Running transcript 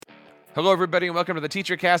Hello, everybody, and welcome to the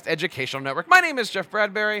TeacherCast Educational Network. My name is Jeff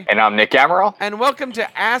Bradbury. And I'm Nick Amaral. And welcome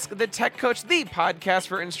to Ask the Tech Coach, the podcast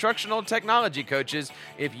for instructional technology coaches.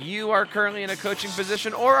 If you are currently in a coaching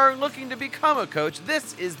position or are looking to become a coach,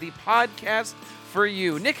 this is the podcast for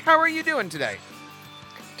you. Nick, how are you doing today?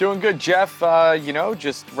 Doing good, Jeff.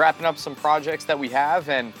 Just wrapping up some projects that we have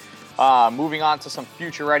and moving on to some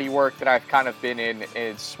future-ready work that I've kind of been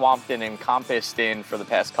swamped and encompassed in for the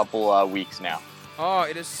past couple weeks now. Oh,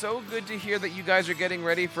 it is so good to hear that you guys are getting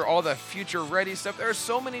ready for all the future-ready stuff. There are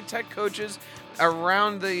so many tech coaches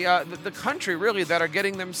around the country, really, that are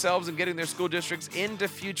getting themselves and getting their school districts into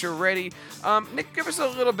future-ready. Nick, give us a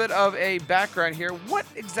little bit of a background here. What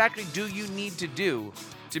exactly do you need to do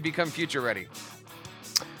to become future-ready?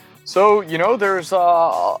 So, there's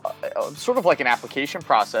sort of like an application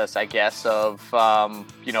process, I guess, of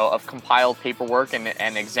compiled paperwork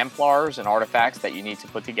and exemplars and artifacts that you need to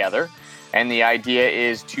put together. And the idea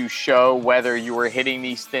is to show whether you are hitting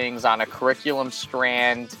these things on a curriculum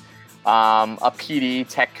strand, a PD,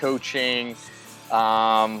 tech coaching,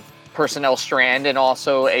 personnel strand, and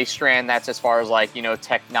also a strand that's as far as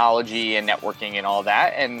technology and networking and all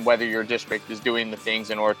that, and whether your district is doing the things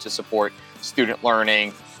in order to support student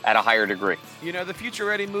learning at a higher degree. The Future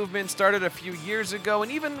Ready movement started a few years ago,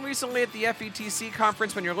 and even recently at the FETC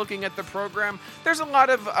conference, when you're looking at the program, there's a lot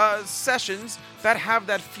of sessions that have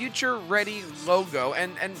that Future Ready logo.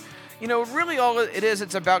 And really all it is,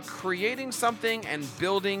 it's about creating something and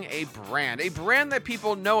building a brand that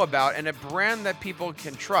people know about and a brand that people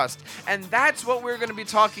can trust. And that's what we're going to be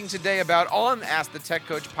talking today about on Ask the Tech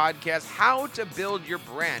Coach podcast, how to build your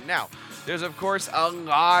brand. Now, there's, of course, a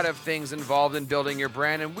lot of things involved in building your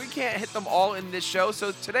brand, and we can't hit them all in this show.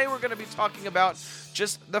 So today we're going to be talking about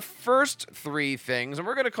just the first three things, and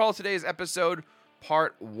we're going to call today's episode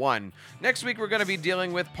Part 1. Next week, we're going to be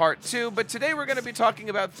dealing with Part 2, but today we're going to be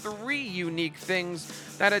talking about three unique things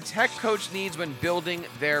that a tech coach needs when building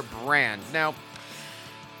their brand. Now,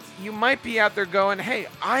 you might be out there going, hey,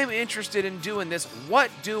 I'm interested in doing this.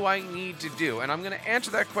 What do I need to do? And I'm going to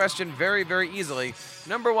answer that question very, very easily.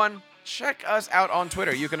 Number one, check us out on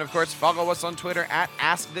Twitter. You can, of course, follow us on Twitter at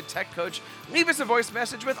AskTheTechCoach. Leave us a voice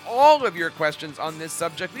message with all of your questions on this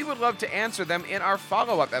subject. We would love to answer them in our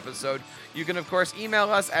follow-up episode. You can, of course, email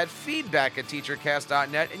us at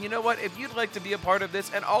feedback@teachercast.net. And you know what? If you'd like to be a part of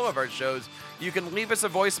this and all of our shows, you can leave us a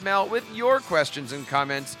voicemail with your questions and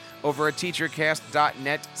comments over at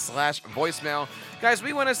teachercast.net/voicemail. Guys,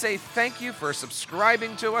 we want to say thank you for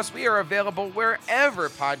subscribing to us. We are available wherever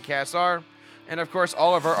podcasts are. And, of course,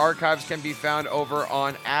 all of our archives can be found over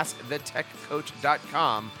on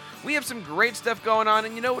AskTheTechCoach.com. We have some great stuff going on.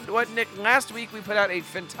 And you know what, Nick? Last week we put out a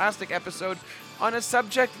fantastic episode on a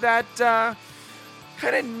subject that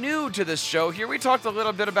kind of new to this show here. We talked a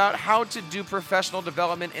little bit about how to do professional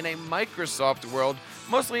development in a Microsoft world,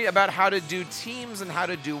 mostly about how to do Teams and how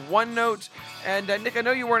to do OneNote. And Nick, I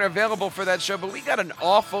know you weren't available for that show, but we got an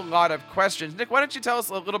awful lot of questions. Nick, why don't you tell us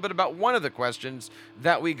a little bit about one of the questions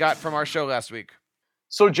that we got from our show last week?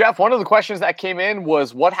 So, Jeff, one of the questions that came in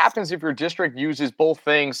was, what happens if your district uses both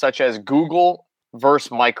things such as Google versus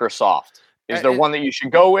Microsoft? Is there one that you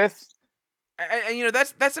should go with? And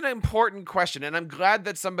that's an important question, and I'm glad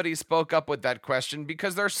that somebody spoke up with that question,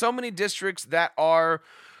 because there are so many districts that are,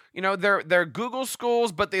 they're Google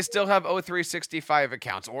schools, but they still have O365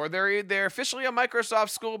 accounts, or they're officially a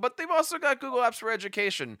Microsoft school, but they've also got Google Apps for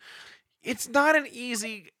Education. It's not an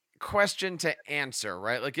easy question to answer,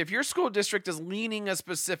 right? Like, if your school district is leaning a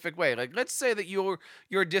specific way, like let's say that your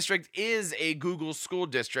district is a Google school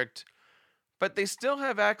district, but they still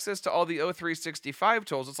have access to all the O365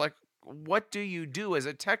 tools. It's like, what do you do as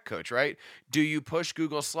a tech coach, right? Do you push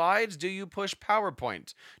Google Slides? Do you push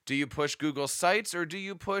PowerPoint? Do you push Google Sites, or do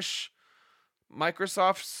you push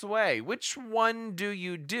Microsoft Sway? Which one do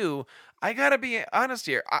you do? I gotta be honest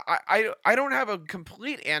here. I don't have a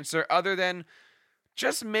complete answer other than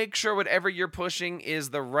just make sure whatever you're pushing is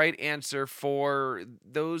the right answer for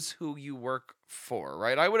those who you work for,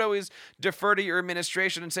 right? I would always defer to your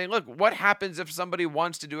administration and say, look, what happens if somebody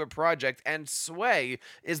wants to do a project and Sway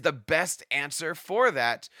is the best answer for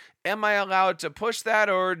that? Am I allowed to push that,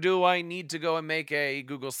 or do I need to go and make a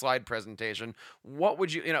Google slide presentation? What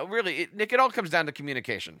would you, really, Nick, it all comes down to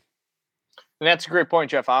communication. And that's a great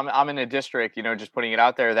point, Jeff. I'm in a district, just putting it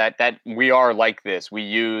out there that we are like this. We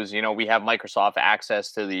use, we have Microsoft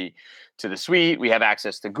access to the suite. We have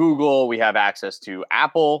access to Google. We have access to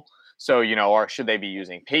Apple. So, or should they be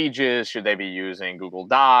using Pages? Should they be using Google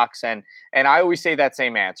Docs? And I always say that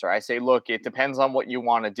same answer. I say, look, it depends on what you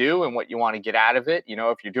want to do and what you want to get out of it.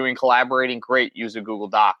 If you're doing collaborating, great, use a Google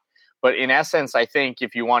Doc. But in essence, I think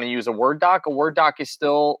if you want to use a Word doc is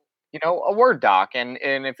still a Word doc. And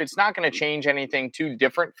if it's not going to change anything too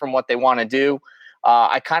different from what they want to do,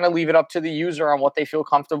 I kind of leave it up to the user on what they feel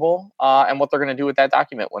comfortable and what they're going to do with that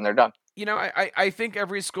document when they're done. I think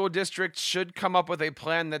every school district should come up with a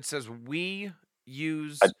plan that says we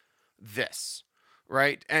use Uh, this,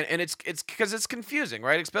 right? And it's because it's confusing,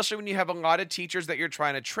 right? Especially when you have a lot of teachers that you're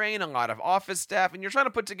trying to train, a lot of office staff, and you're trying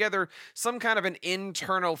to put together some kind of an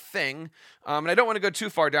internal thing. And I don't want to go too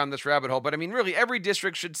far down this rabbit hole, but I mean, really, every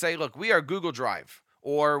district should say, look, we are Google Drive.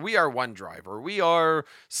 Or we are OneDrive, or we are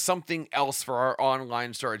something else for our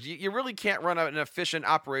online storage. You really can't run an efficient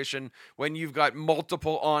operation when you've got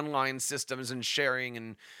multiple online systems and sharing.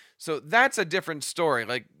 And so that's a different story.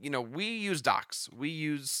 Like, we use docs, we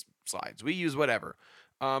use slides, we use whatever.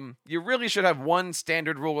 You really should have one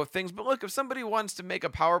standard rule of things. But look, if somebody wants to make a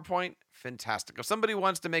PowerPoint, fantastic. If somebody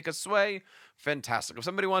wants to make a Sway, fantastic. If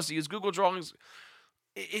somebody wants to use Google Drawings,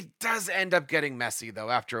 it does end up getting messy, though,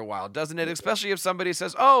 after a while, doesn't it? Especially if somebody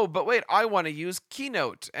says, oh, but wait, I want to use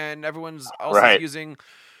Keynote, and everyone's also right. using...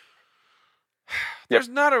 Yep. There's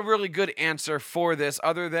not a really good answer for this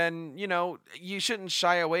other than, you shouldn't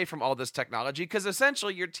shy away from all this technology because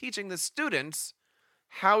essentially you're teaching the students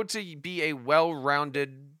how to be a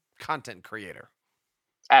well-rounded content creator.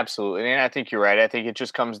 Absolutely. And I think you're right. I think it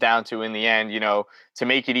just comes down to, in the end, to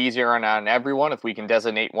make it easier on everyone, if we can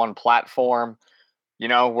designate one platform,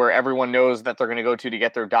 where everyone knows that they're going to go to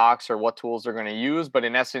get their docs or what tools they're going to use. But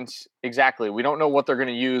in essence, exactly, we don't know what they're going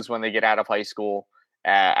to use when they get out of high school,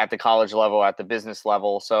 at the college level, at the business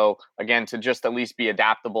level. So again, to just at least be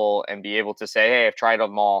adaptable and be able to say, hey, I've tried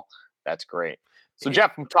them all. That's great. So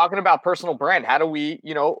Jeff, I'm talking about personal brand. How do we,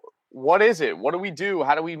 what is it? What do we do?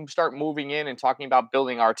 How do we start moving in and talking about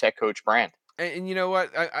building our Tech Coach brand? And you know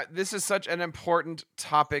what? This is such an important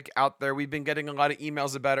topic out there. We've been getting a lot of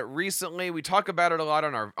emails about it recently. We talk about it a lot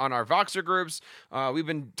on our Voxer groups. We've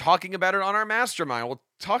been talking about it on our mastermind. We'll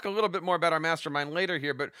talk a little bit more about our mastermind later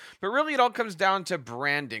here, but really it all comes down to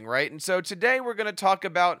branding, right? And so today we're going to talk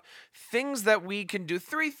about things that we can do,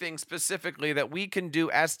 3 things specifically that we can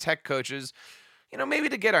do as tech coaches, maybe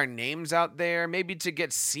to get our names out there, maybe to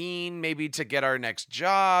get seen, maybe to get our next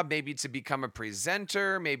job, maybe to become a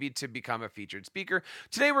presenter, maybe to become a featured speaker.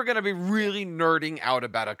 Today, we're going to be really nerding out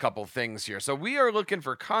about a couple things here. So we are looking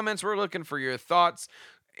for comments. We're looking for your thoughts.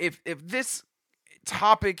 If this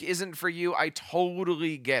topic isn't for you, I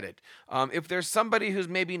totally get it. If there's somebody who's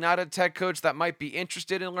maybe not a tech coach that might be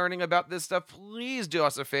interested in learning about this stuff, please do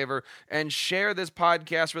us a favor and share this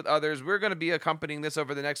podcast with others. We're going to be accompanying this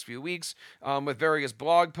over the next few weeks with various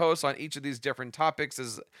blog posts on each of these different topics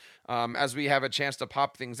as we have a chance to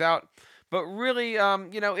pop things out. But really,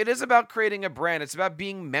 it is about creating a brand. It's about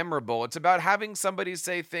being memorable. It's about having somebody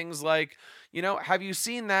say things like, have you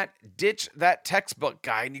seen that Ditch That Textbook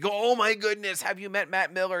guy? And you go, oh my goodness, have you met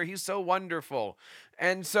Matt Miller? He's so wonderful.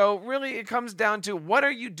 And so really it comes down to, what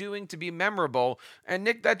are you doing to be memorable? And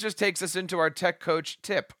Nick, that just takes us into our Tech Coach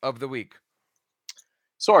tip of the week.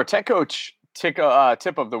 So our Tech Coach tip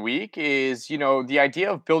of the week is, the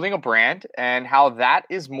idea of building a brand and how that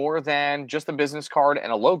is more than just a business card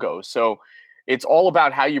and a logo. So it's all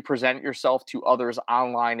about how you present yourself to others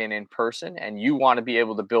online and in person. And you want to be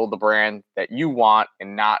able to build the brand that you want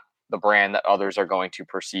and not the brand that others are going to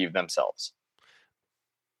perceive themselves.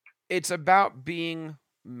 It's about being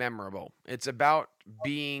memorable. It's about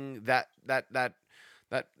being that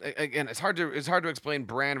again, it's hard to explain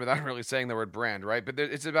brand without really saying the word brand, right? But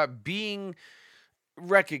it's about being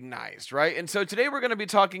recognized, right? And so today we're going to be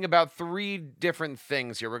talking about 3 different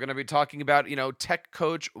things here. We're going to be talking about, Tech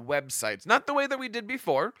Coach websites, not the way that we did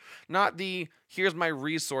before, not the here's my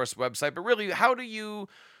resource website, but really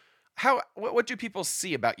what do people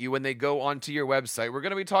see about you when they go onto your website? We're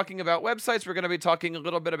going to be talking about websites. We're going to be talking a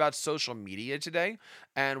little bit about social media today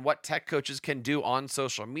and what tech coaches can do on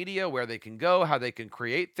social media, where they can go, how they can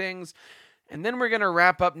create things. And then we're going to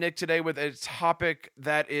wrap up, Nick, today with a topic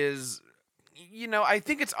that is, I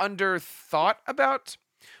think it's under thought about,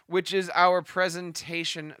 which is our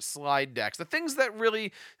presentation slide decks. The things that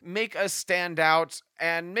really make us stand out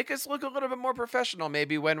and make us look a little bit more professional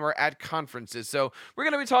maybe when we're at conferences. So we're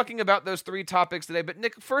going to be talking about those 3 topics today. But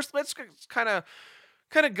Nick, first, let's kind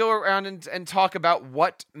of go around and talk about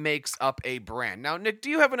what makes up a brand. Now, Nick, do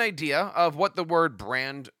you have an idea of what the word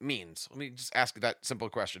brand means? Let me just ask that simple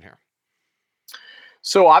question here.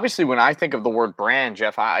 So obviously, when I think of the word brand,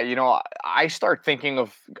 Jeff, I start thinking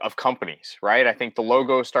of companies, right? I think the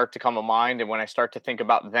logos start to come to mind, and when I start to think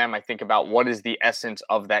about them, I think about what is the essence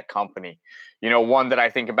of that company. One that I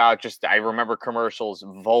think about, I remember commercials,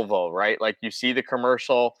 Volvo, right? Like you see the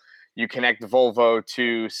commercial, You connect Volvo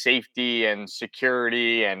to safety and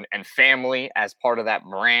security and family as part of that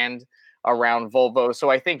brand around Volvo. So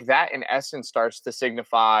I think that in essence starts to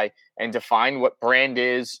signify and define what brand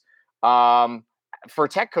is. For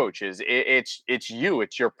tech coaches, it's you,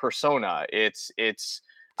 it's your persona, it's It's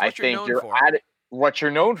I what you're think known for. what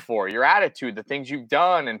you're known for, your attitude, the things you've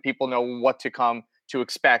done, and people know what to come to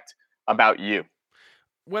expect about you.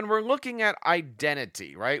 When we're looking at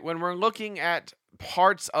identity, right? When we're looking at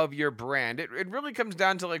parts of your brand, it really comes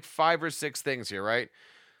down to like 5 or 6 things here, right?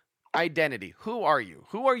 Identity. Who are you?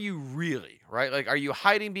 Who are you really, right? Like, are you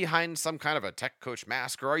hiding behind some kind of a tech coach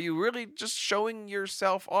mask, or are you really just showing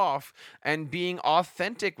yourself off and being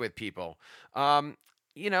authentic with people? Um,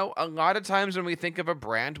 a lot of times when we think of a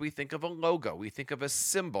brand, we think of a logo, we think of a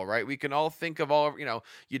symbol, right? We can all think of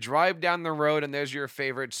you drive down the road and there's your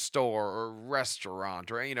favorite store or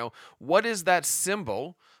restaurant, or, what is that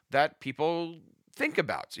symbol that people think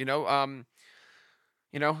about?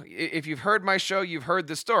 If you've heard my show, you've heard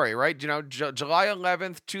the story, right? July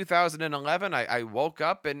 11th, 2011, I woke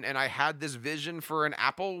up and I had this vision for an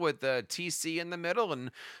apple with the TC in the middle.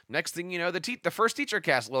 And next thing you know, the first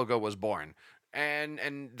TeacherCast logo was born.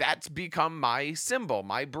 And that's become my symbol,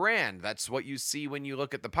 my brand. That's what you see when you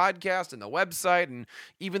look at the podcast and the website. And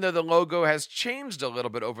even though the logo has changed a little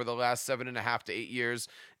bit over the last 7.5 to 8 years,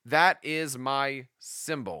 that is my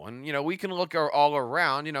symbol. And, we can look all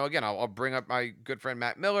around. Again, I'll bring up my good friend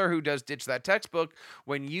Matt Miller, who does Ditch That Textbook.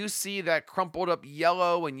 When you see that crumpled up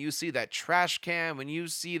yellow, when you see that trash can, when you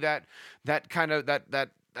see that kind of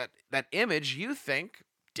that image, you think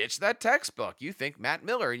Ditch That Textbook. You think Matt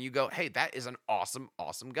Miller, and you go, hey, that is an awesome,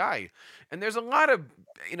 awesome guy. And there's a lot of,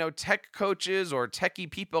 tech coaches or techie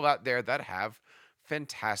people out there that have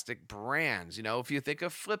fantastic brands. If you think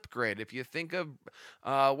of Flipgrid, if you think of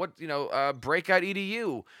Breakout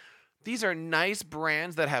EDU, these are nice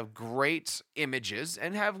brands that have great images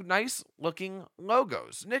and have nice looking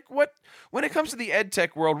logos. Nick, when it comes to the ed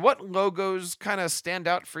tech world, what logos kind of stand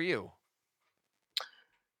out for you?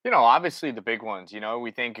 Obviously the big ones.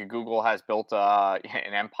 We think Google has built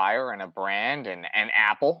an empire and a brand, and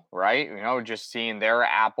Apple, right? Just seeing their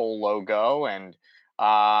Apple logo, and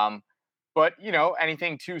but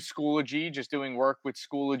anything to Schoology, just doing work with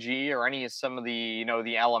Schoology, or any of some of the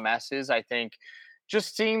the LMSs. I think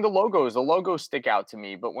just seeing the logos stick out to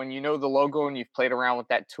me. But when you know the logo and you've played around with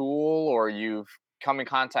that tool, or you've come in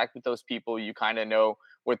contact with those people, you kind of know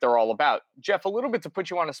what they're all about. Jeff, a little bit to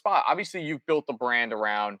put you on the spot. Obviously, you've built the brand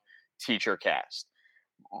around TeacherCast.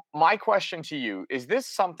 My question to you is: this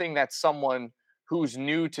something that someone who's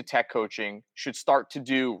new to tech coaching should start to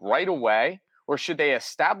do right away, or should they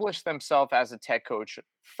establish themselves as a tech coach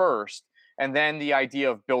first, and then the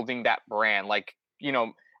idea of building that brand? Like,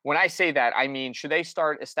 when I say that, I mean, should they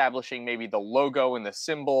start establishing maybe the logo and the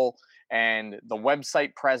symbol and the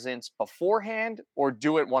website presence beforehand, or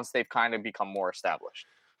do it once they've kind of become more established?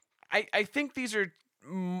 I think these are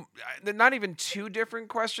they're not even two different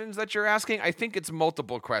questions that you're asking. I think it's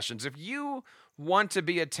multiple questions. If you want to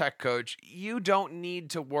be a tech coach, you don't need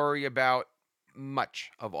to worry about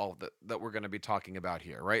much of all that we're going to be talking about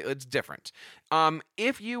here, right? It's different.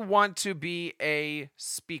 If you want to be a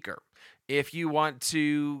speaker, if you want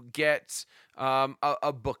to get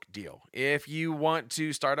a book deal, if you want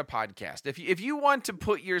to start a podcast, if you want to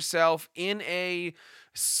put yourself in a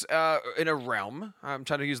realm, I'm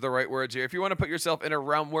trying to use the right words here. If you want to put yourself in a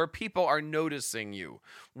realm where people are noticing you,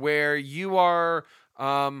 where you are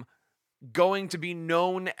going to be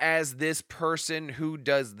known as this person who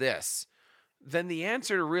does this, then the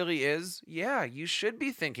answer really is, yeah, you should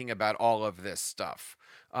be thinking about all of this stuff.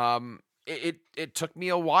 It took me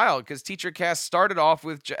a while because TeacherCast started off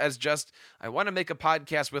as just, I want to make a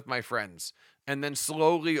podcast with my friends. And then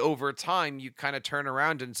slowly over time, you kind of turn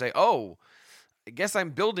around and say, oh, I guess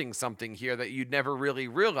I'm building something here that you'd never really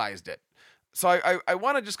realized it. So I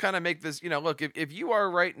want to just kind of make this, look, if you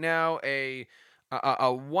are right now a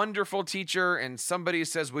wonderful teacher and somebody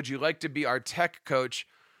says, would you like to be our tech coach?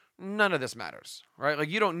 None of this matters, right? Like,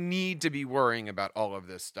 you don't need to be worrying about all of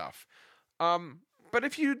this stuff. But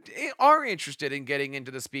if you are interested in getting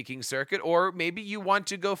into the speaking circuit, or maybe you want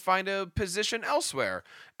to go find a position elsewhere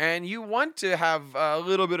and you want to have a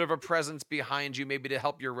little bit of a presence behind you, maybe to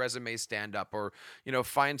help your resume stand up, or,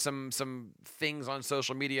 find some things on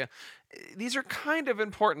social media, these are kind of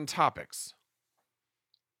important topics.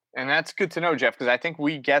 And that's good to know, Jeff, because I think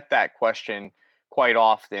we get that question quite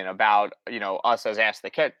often about, us as Ask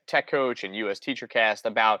the Tech Coach and you as TeacherCast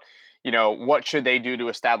about, what should they do to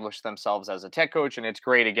establish themselves as a tech coach? And it's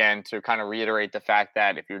great, again, to kind of reiterate the fact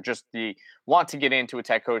that if you're just want to get into a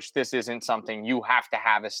tech coach, this isn't something you have to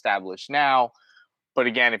have established now. But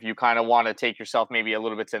again, if you kind of want to take yourself maybe a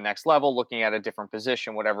little bit to the next level, looking at a different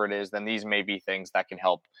position, whatever it is, then these may be things that can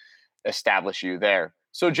help establish you there.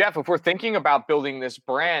 So, Jeff, if we're thinking about building this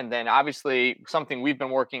brand, then obviously something we've been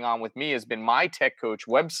working on with me has been my Tech Coach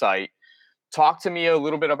website. Talk to me a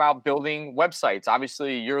little bit about building websites.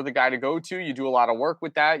 Obviously, you're the guy to go to. You do a lot of work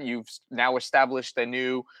with that. You've now established a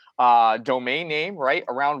new domain name, right,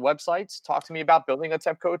 around websites. Talk to me about building a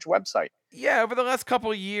Tech Coach website. Yeah, over the last couple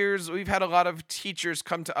of years, we've had a lot of teachers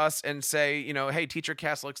come to us and say, hey,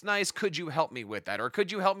 TeacherCast looks nice. Could you help me with that? Or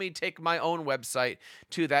could you help me take my own website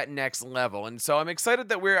to that next level? And so I'm excited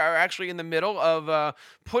that we are actually in the middle of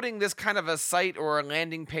putting this kind of a site or a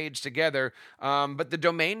landing page together. But the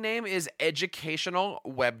domain name is Educational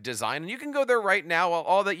Web Design. And you can go there right now.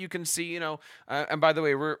 All that you can see, and by the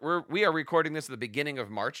way, we are recording this at the beginning of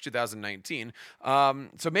March 2019.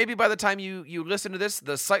 So maybe by the time you listen to this,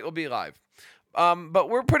 the site will be live. But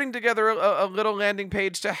we're putting together a little landing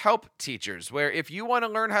page to help teachers, where if you want to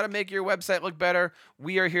learn how to make your website look better,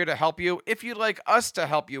 we are here to help you. If you'd like us to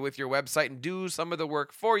help you with your website and do some of the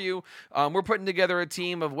work for you, we're putting together a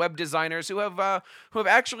team of web designers who have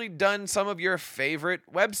actually done some of your favorite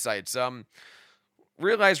websites.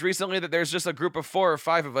 Realized recently that there's just a group of 4 or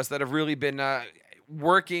 5 of us that have really been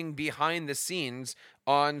working behind the scenes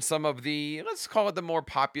on some of the, let's call it, the more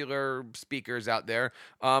popular speakers out there.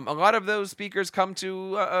 A lot of those speakers come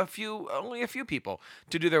to only a few people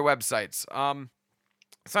to do their websites.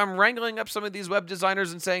 So I'm wrangling up some of these web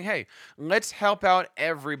designers and saying, hey, let's help out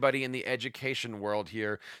everybody in the education world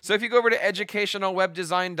here. So if you go over to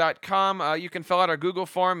educationalwebdesign.com, you can fill out our Google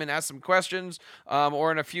form and ask some questions.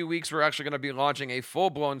 Or in a few weeks, we're actually going to be launching a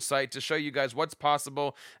full-blown site to show you guys what's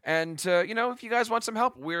possible. And, if you guys want some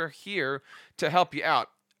help, we're here to help you out.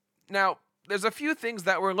 Now, there's a few things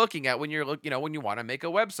that we're looking at when when you want to make a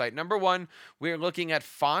website. Number one, we're looking at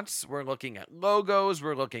fonts, we're looking at logos,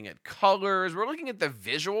 we're looking at colors, we're looking at the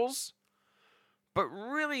visuals. But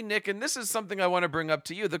really, Nick, and this is something I want to bring up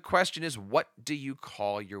to you, the question is, what do you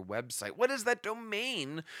call your website? What is that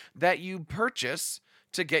domain that you purchase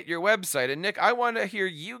to get your website? And Nick, I want to hear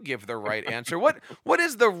you give the right answer. What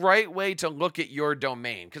is the right way to look at your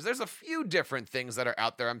domain? Because there's a few different things that are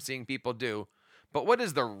out there I'm seeing people do. But what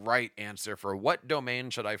is the right answer for what domain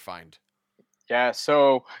should I find? Yeah,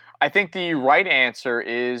 so I think the right answer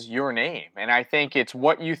is your name. And I think it's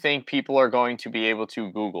what you think people are going to be able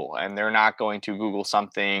to Google. And they're not going to Google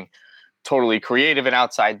something totally creative and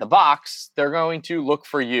outside the box. They're going to look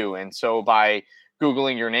for you. And so by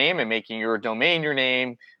Googling your name and making your domain your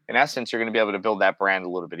name, in essence, you're going to be able to build that brand a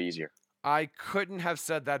little bit easier. I couldn't have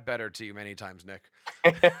said that better to you many times, Nick.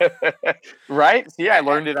 Right? See, I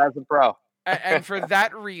learned it as a pro. And for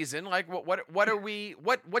that reason, like what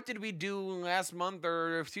did we do last month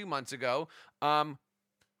or a few months ago?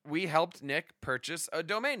 We helped Nick purchase a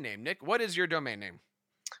domain name. Nick, what is your domain name?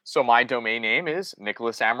 So my domain name is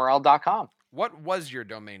nicholasamaral.com. What was your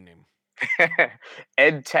domain name?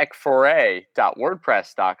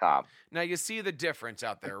 edtechforay.wordpress.com. Now you see the difference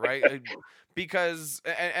out there, right? Because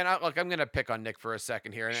I'm going to pick on Nick for a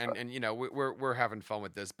second here, Sure. and we're having fun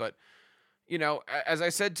with this, but as I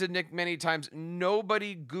said to Nick many times,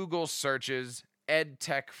 nobody Google searches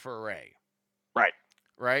edtechforay. Right.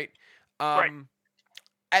 Right. Right.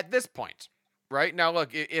 At this point, right now, look,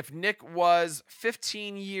 if Nick was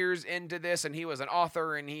 15 years into this and he was an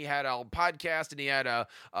author and he had a podcast and he had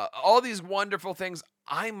all these wonderful things,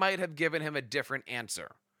 I might have given him a different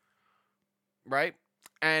answer. Right.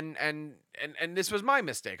 And this was my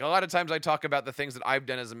mistake. A lot of times I talk about the things that I've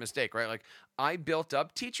done as a mistake, right? Like I built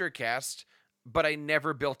up TeacherCast, but I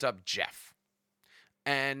never built up Jeff.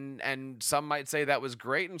 And some might say that was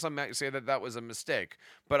great, and some might say that was a mistake.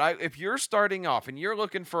 But if you're starting off and you're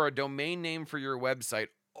looking for a domain name for your website,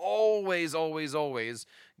 always, always, always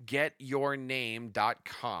get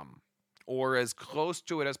yourname.com. Or as close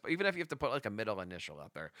to it as, even if you have to put like a middle initial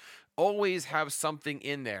out there, always have something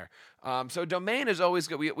in there. So domain is always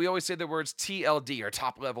good. We always say the words TLD, or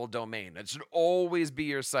top level domain. It should always be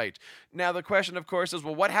your site. Now the question, of course, is,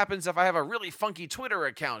 well, what happens if I have a really funky Twitter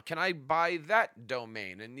account? Can I buy that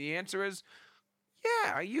domain? And the answer is,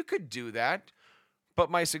 yeah, you could do that. But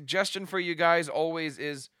my suggestion for you guys always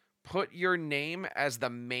is put your name as the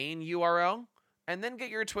main URL and then get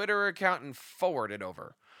your Twitter account and forward it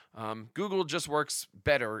over. Google just works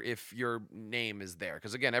better if your name is there.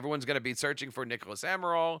 Because again, everyone's going to be searching for Nicholas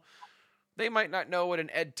Amaral. They might not know what an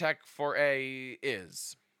edtech4a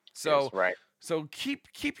is. So, yes, right. So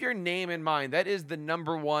keep your name in mind. That is the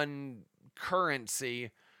number one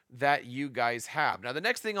currency that you guys have. Now, the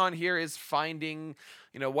next thing on here is finding,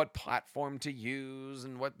 what platform to use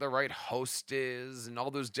and what the right host is and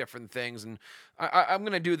all those different things. And I'm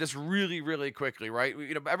going to do this really, really quickly, right?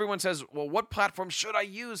 Everyone says, well, what platform should I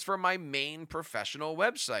use for my main professional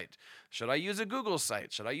website? Should I use a Google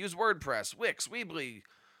site? Should I use WordPress, Wix, Weebly?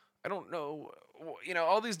 I don't know,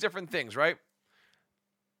 all these different things, right?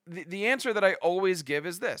 The answer that I always give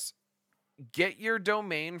is this. Get your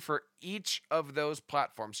domain for each of those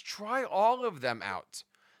platforms. Try all of them out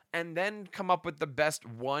and then come up with the best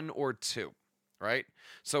one or two, right?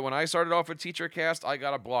 So when I started off with TeacherCast, I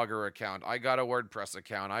got a Blogger account. I got a WordPress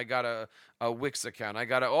account. I got a Wix account. I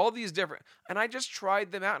got all these different, and I just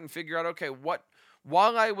tried them out and figured out, okay,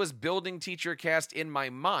 while I was building TeacherCast in my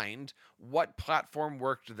mind, what platform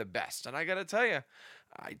worked the best? And I got to tell you,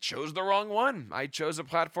 I chose the wrong one. I chose a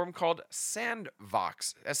platform called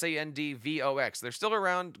Sandvox, Sandvox. They're still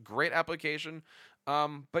around, great application.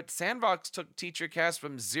 But Sandvox took TeacherCast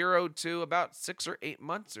from 0 to about 6 or 8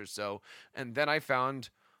 months or so. And then I found,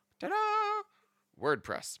 ta-da,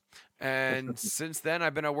 WordPress. And since then,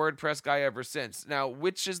 I've been a WordPress guy ever since. Now,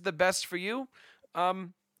 which is the best for you?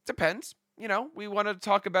 Depends. We want to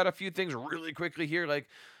talk about a few things really quickly here, like,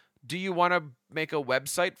 do you want to make a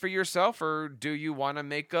website for yourself or do you want to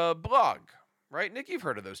make a blog? Right, Nick? You've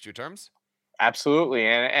heard of those two terms. Absolutely.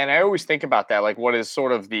 And I always think about that, like what is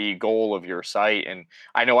sort of the goal of your site? And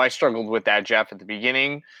I know I struggled with that, Jeff, at the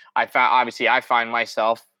beginning. I find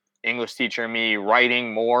myself, English teacher, me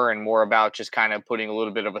writing more and more about just kind of putting a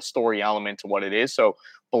little bit of a story element to what it is. So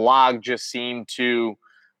blog just seemed to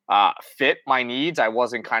fit my needs. I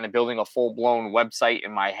wasn't kind of building a full-blown website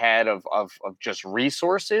in my head of just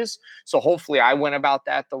resources. So hopefully I went about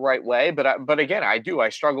that the right way. But again, I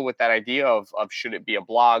struggle with that idea of should it be a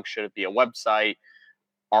blog? Should it be a website?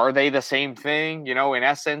 Are they the same thing? In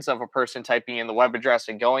essence, of a person typing in the web address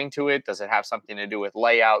and going to it? Does it have something to do with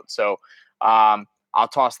layout? So I'll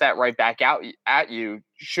toss that right back out at you.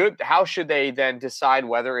 How should they then decide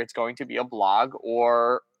whether it's going to be a blog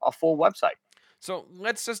or a full website? So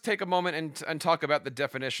let's just take a moment and talk about the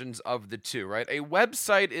definitions of the two, right? A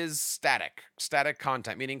website is static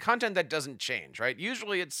content, meaning content that doesn't change, right?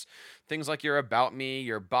 Usually it's things like your about me,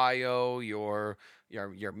 your bio, your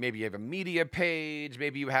maybe you have a media page,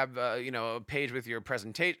 maybe you have a page with your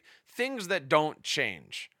presentation, things that don't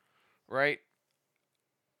change, right?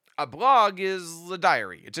 A blog is a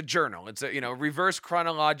diary. It's a journal. It's a reverse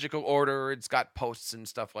chronological order. It's got posts and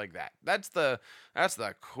stuff like that. That's the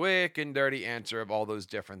quick and dirty answer of all those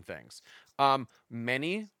different things.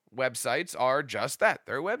 Many websites are just that.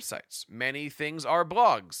 They're websites. Many things are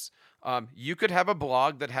blogs. You could have a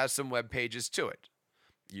blog that has some web pages to it.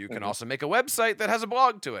 You can also make a website that has a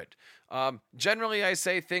blog to it. Generally, I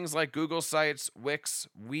say things like Google Sites, Wix,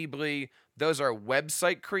 Weebly, those are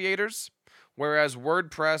website creators. Whereas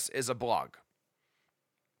WordPress is a blog,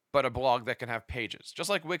 but a blog that can have pages. Just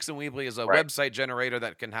like Wix and Weebly is a website generator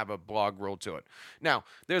that can have a blog rule to it. Now,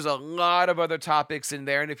 there's a lot of other topics in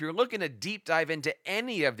there, and if you're looking to deep dive into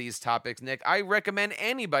any of these topics, Nick, I recommend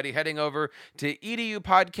anybody heading over to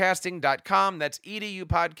edupodcasting.com. That's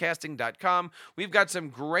edupodcasting.com. We've got some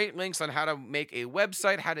great links on how to make a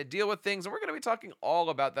website, how to deal with things, and we're going to be talking all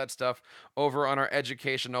about that stuff over on our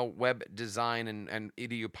educational web design and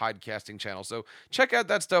Edu podcasting channel. So check out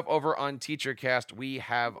that stuff over on TeacherCast. We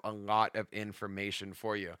have a lot of information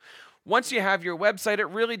for you. Once you have your website, it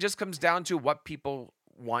really just comes down to what people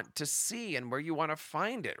want to see and where you want to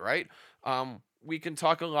find it, right? We can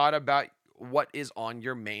talk a lot about what is on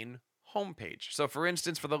your main homepage. So for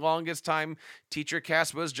instance, for the longest time,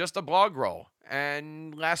 TeacherCast was just a blog roll.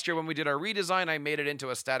 And last year when we did our redesign, I made it into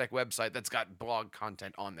a static website that's got blog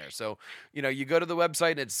content on there. So, you go to the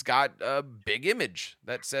website and it's got a big image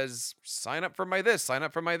that says, sign up for my this, sign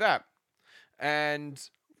up for my that. And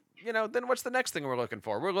then what's the next thing we're looking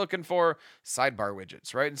for? We're looking for sidebar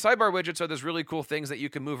widgets, right? And sidebar widgets are those really cool things that you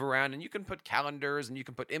can move around and you can put calendars and you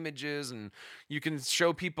can put images and you can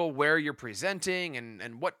show people where you're presenting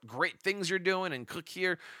and what great things you're doing and click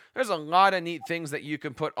here. There's a lot of neat things that you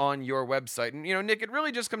can put on your website. And, Nick, it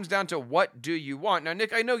really just comes down to what do you want? Now,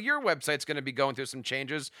 Nick, I know your website's going to be going through some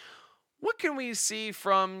changes. What can we see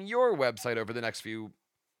from your website over the next few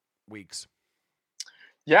weeks?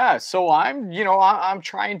 Yeah, so I'm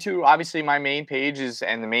trying to, obviously my main page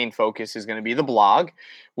and the main focus is going to be the blog,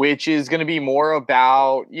 which is going to be more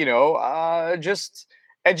about, just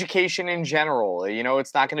education in general.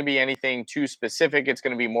 It's not going to be anything too specific. It's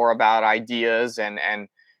going to be more about ideas and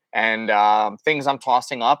things I'm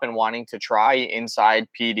tossing up and wanting to try inside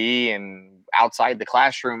PD and outside the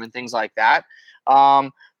classroom and things like that.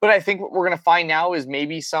 But I think what we're going to find now is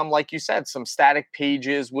maybe some, like you said, some static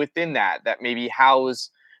pages within that maybe house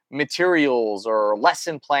materials or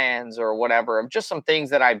lesson plans or whatever of just some things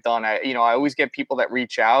that I've done. I always get people that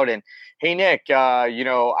reach out and, hey, Nick,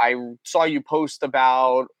 I saw you post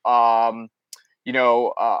about, a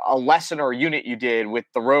lesson or a unit you did with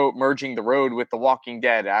the road, merging the road with the Walking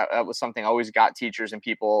Dead. That was something I always got teachers and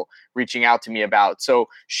people reaching out to me about. So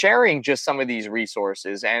sharing just some of these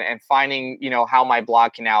resources and finding, how my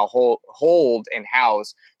blog can now hold and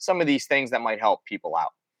house some of these things that might help people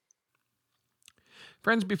out.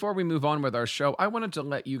 Friends, before we move on with our show, I wanted to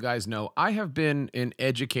let you guys know I have been in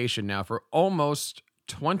education now for almost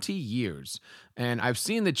 20 years, and I've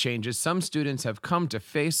seen the changes some students have come to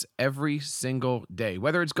face every single day.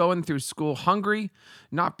 Whether it's going through school hungry,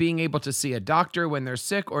 not being able to see a doctor when they're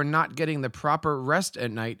sick, or not getting the proper rest at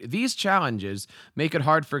night, these challenges make it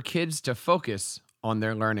hard for kids to focus on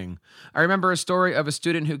their learning. I remember a story of a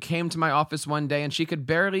student who came to my office one day and she could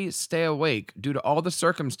barely stay awake due to all the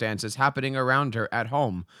circumstances happening around her at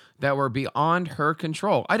home that were beyond her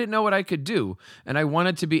control. I didn't know what I could do, and I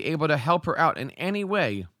wanted to be able to help her out in any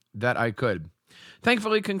way that I could.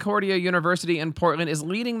 Thankfully, Concordia University in Portland is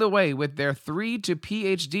leading the way with their 3 to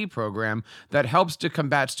PhD program that helps to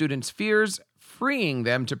combat students' fears, freeing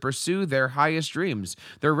them to pursue their highest dreams.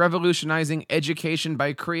 They're revolutionizing education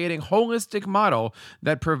by creating a holistic model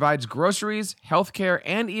that provides groceries, healthcare,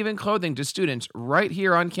 and even clothing to students right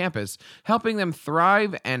here on campus, helping them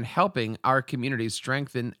thrive and helping our communities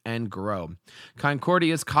strengthen and grow.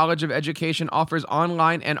 Concordia's College of Education offers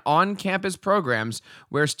online and on-campus programs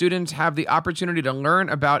where students have the opportunity to learn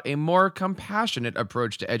about a more compassionate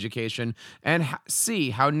approach to education and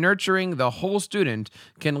see how nurturing the whole student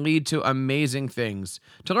can lead to amazing things.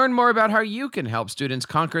 To learn more about how you can help students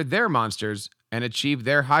conquer their monsters and achieve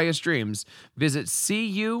their highest dreams, visit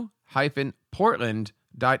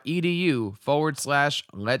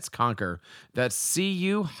cu-portland.edu/let's conquer. That's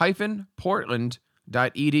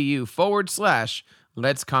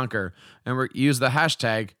cu-portland.edu/let's conquer. And use the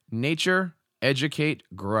hashtag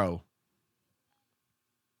 #NatureEducateGrow.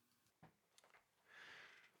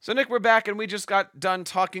 So, Nick, we're back, and we just got done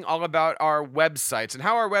talking all about our websites and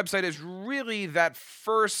how our website is really that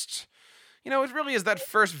first, it really is that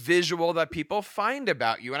first visual that people find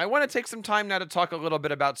about you. And I want to take some time now to talk a little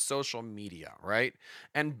bit about social media, right?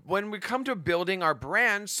 And when we come to building our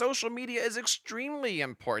brand, social media is extremely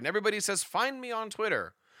important. Everybody says, find me on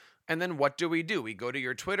Twitter. And then what do? We go to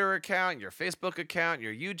your Twitter account, your Facebook account,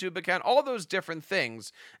 your YouTube account, all those different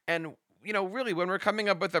things. And really, when we're coming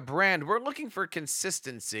up with a brand, we're looking for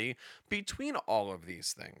consistency between all of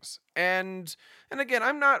these things. And again,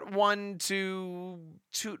 I'm not one to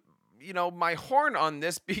toot, my horn on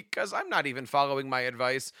this because I'm not even following my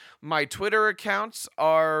advice. My Twitter accounts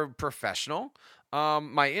are professional.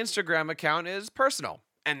 My Instagram account is personal.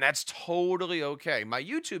 And that's totally okay. My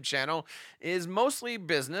YouTube channel is mostly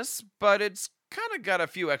business, but it's kind of got a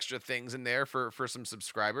few extra things in there for some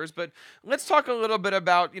subscribers. But let's talk a little bit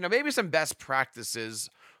about, maybe some best practices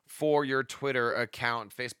for your Twitter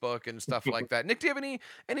account, Facebook, and stuff like that. Nick, do you have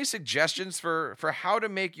any suggestions for how to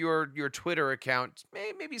make your Twitter account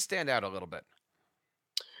maybe stand out a little bit?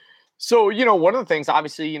 So, one of the things,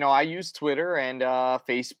 obviously, I use Twitter and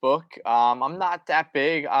Facebook. I'm not that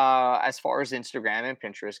big as far as Instagram and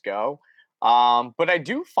Pinterest go. But I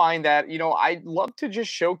do find that, I love to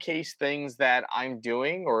just showcase things that I'm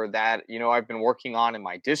doing or that, I've been working on in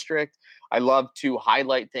my district. I love to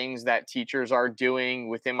highlight things that teachers are doing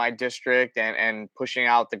within my district and pushing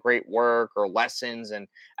out the great work or lessons and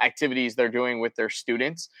activities they're doing with their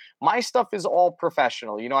students. My stuff is all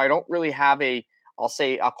professional. I don't really have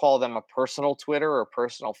I'll call them a personal Twitter or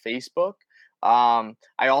personal Facebook. I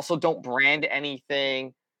also don't brand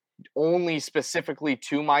anything only specifically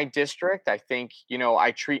to my district. I think,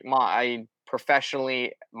 I treat my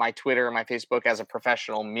Twitter and my Facebook as a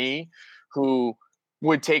professional me who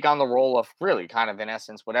would take on the role of really kind of in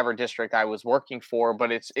essence whatever district I was working for,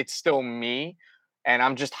 but it's still me and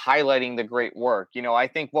I'm just highlighting the great work. I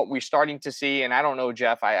think what we're starting to see, and I don't know,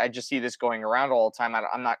 Jeff, I just see this going around all the time.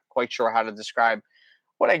 I'm not quite sure how to describe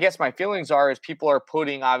what I guess my feelings are is people are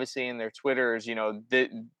putting obviously in their Twitters,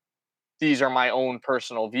 these are my own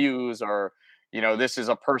personal views or, this is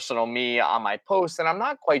a personal me on my post. And I'm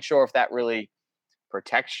not quite sure if that really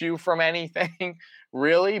protects you from anything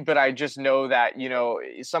really, but I just know that,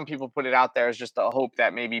 some people put it out there as just a hope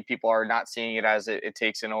that maybe people are not seeing it as it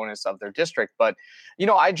takes an onus of their district. But,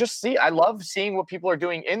 I love seeing what people are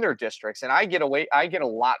doing in their districts, and I get a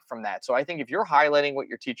lot from that. So I think if you're highlighting what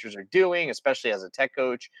your teachers are doing, especially as a tech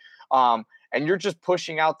coach, and you're just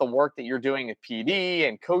pushing out the work that you're doing at PD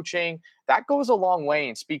and coaching, that goes a long way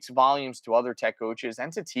and speaks volumes to other tech coaches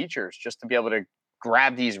and to teachers just to be able to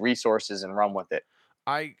grab these resources and run with it.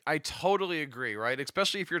 I totally agree, right?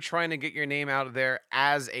 Especially if you're trying to get your name out there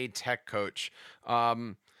as a tech coach.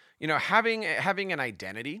 Having an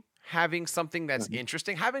identity, having something that's Mhm.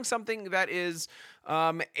 interesting, having something that is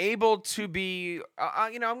able to be,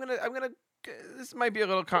 I'm gonna. This might be a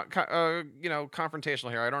little, confrontational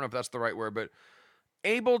here. I don't know if that's the right word, but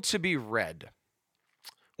able to be read.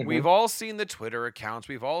 We've Mhm. all seen the Twitter accounts.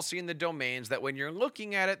 We've all seen the domains that when you're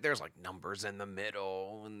looking at it, there's like numbers in the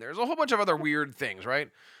middle and there's a whole bunch of other weird things, right?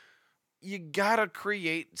 You gotta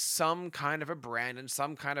create some kind of a brand and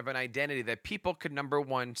some kind of an identity that people could, number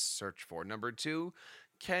one, search for. Number two,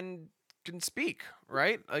 can speak,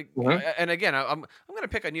 right? Like, Mhm. and again, I'm gonna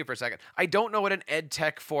pick on you for a second. I don't know what an Ed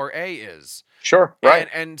Tech 4A is, Sure. Right.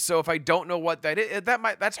 and so if I don't know what that is,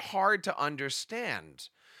 that's hard to understand,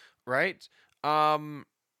 right? Um,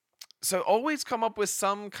 so always come up with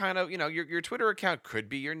some kind of, your Twitter account could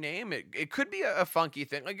be your name. It could be a funky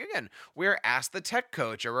thing. Like, again, we're Ask the Tech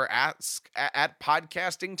Coach, or we're at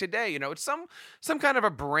Podcasting Today. It's some kind of a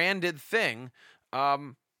branded thing.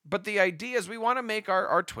 But the idea is we want to make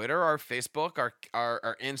our Twitter, our Facebook,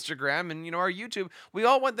 our Instagram, and our YouTube. We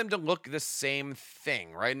all want them to look the same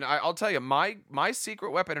thing, right? And I'll tell you, my secret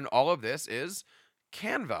weapon in all of this is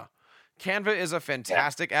Canva. Canva is a Yeah.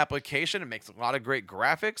 fantastic application. It makes a lot of great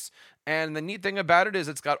graphics. And the neat thing about it is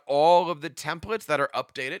it's got all of the templates that are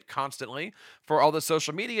updated constantly for all the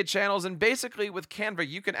social media channels. And basically, with Canva,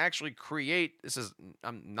 you can actually create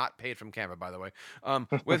I'm not paid from Canva, by the way.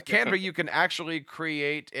 With Canva, you can actually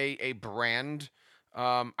create a brand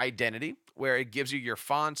identity where it gives you your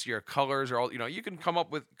fonts, your colors, or all, you can come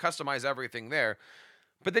up with, customize everything there.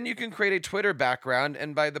 But then you can create a Twitter background,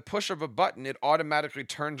 and by the push of a button, it automatically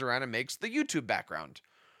turns around and makes the YouTube background.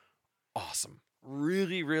 Awesome.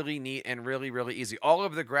 Really, really neat and really, really easy. All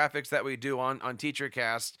of the graphics that we do on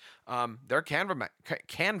TeacherCast, they're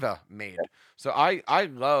Canva made. So I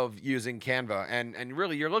love using Canva, and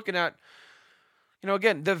really, you're looking at,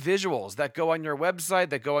 again, the visuals that go on your website,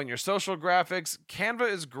 that go on your social graphics. Canva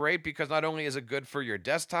is great because not only is it good for your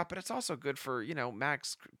desktop, but it's also good for,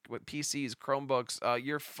 Macs, with PCs, Chromebooks,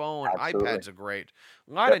 your phone, Absolutely. iPads are great.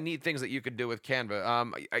 A lot of neat things that you could do with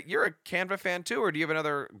Canva. You're a Canva fan too, or do you have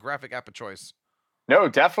another graphic app of choice? No,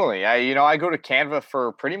 definitely. I go to Canva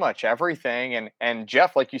for pretty much everything, and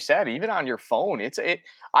Jeff, like you said, even on your phone,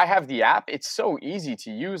 I have the app. It's so easy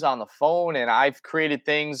to use on the phone, and I've created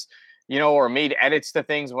things, or made edits to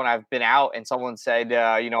things when I've been out, and someone said,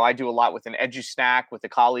 I do a lot with an EduSnack with a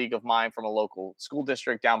colleague of mine from a local school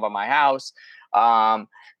district down by my house. Um,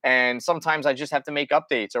 and sometimes I just have to make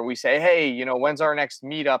updates, or we say, hey, when's our next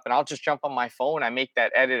meetup? And I'll just jump on my phone, I make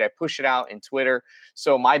that edit, I push it out in Twitter.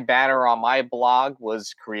 So my banner on my blog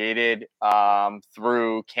was created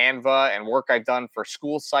through Canva, and work I've done for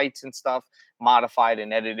school sites and stuff, modified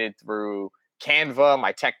and edited through Canva.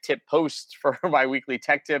 My tech tip posts for my weekly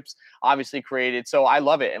tech tips, obviously created. So I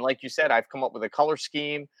love it. And like you said, I've come up with a color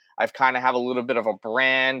scheme. I've kind of have a little bit of a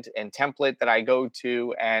brand and template that I go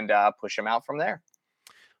to, and push them out from there.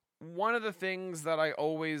 One of the things that I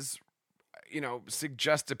always,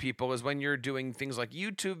 suggest to people is when you're doing things like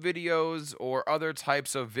YouTube videos or other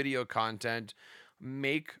types of video content,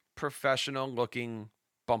 make professional looking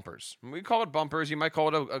bumpers. We call it bumpers. You might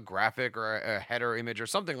call it a graphic or a header image or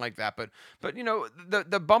something like that. But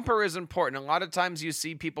the bumper is important. A lot of times you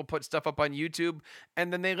see people put stuff up on YouTube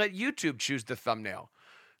and then they let YouTube choose the thumbnail.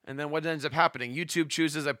 And then what ends up happening? YouTube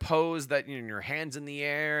chooses a pose that, your hands in the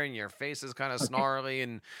air and your face is kind of snarly,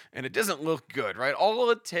 and it doesn't look good, right? All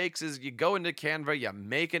it takes is you go into Canva, you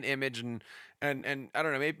make an image, and I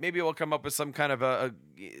don't know, maybe we'll come up with some kind of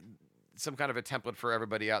some kind of a template for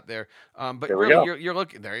everybody out there. But There we really, go. you're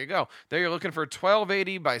looking. There you go. There you're looking for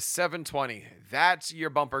 1280 by 720. That's your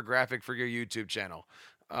bumper graphic for your YouTube channel.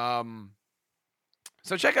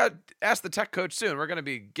 So check out Ask the Tech Coach soon. We're going to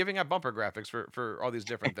be giving out bumper graphics for all these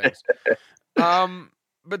different things.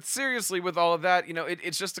 But seriously, with all of that,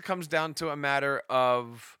 it's just, it comes down to a matter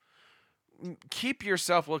of keep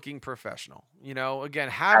yourself looking professional. Again,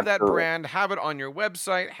 have that Absolutely. brand, have it on your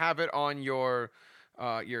website, have it on your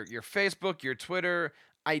Facebook, your Twitter.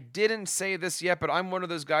 I didn't say this yet, but I'm one of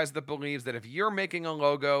those guys that believes that if you're making a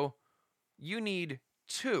logo, you need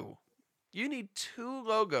two. You need two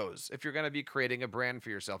logos if you're going to be creating a brand for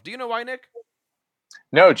yourself. Do you know why, Nick?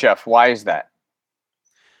 No, Jeff, why is that?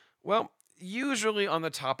 Well, usually on the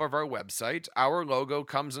top of our website, our logo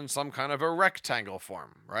comes in some kind of a rectangle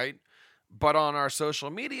form, right? But on our social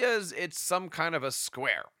medias, it's some kind of a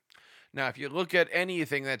square. Now, if you look at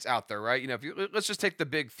anything that's out there, right? If you let's just take the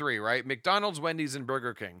big three, right? McDonald's, Wendy's, and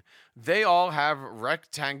Burger King. They all have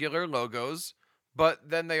rectangular logos, but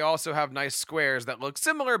then they also have nice squares that look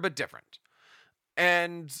similar but different.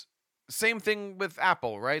 And same thing with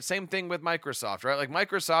Apple, right? Same thing with Microsoft, right? Like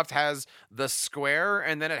Microsoft has the square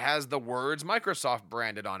and then it has the words Microsoft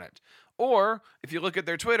branded on it. Or if you look at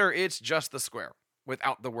their Twitter, it's just the square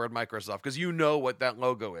without the word Microsoft because you know what that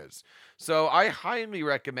logo is. So I highly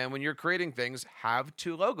recommend when you're creating things, have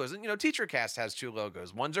two logos. And TeacherCast has two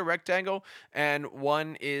logos. One's a rectangle and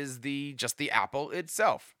one is just the Apple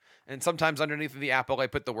itself. And sometimes underneath the Apple, I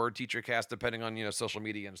put the word TeacherCast depending on, social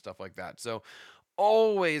media and stuff like that. So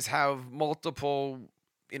always have multiple,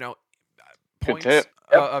 points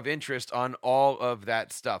of interest on all of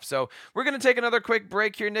that stuff. So we're going to take another quick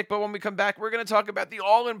break here, Nick, but when we come back, we're going to talk about the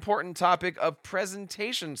all-important topic of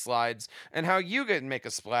presentation slides and how you can make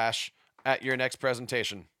a splash at your next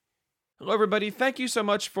presentation. Hello, everybody. Thank you so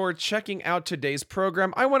much for checking out today's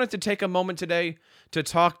program. I wanted to take a moment today to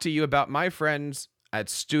talk to you about my friends at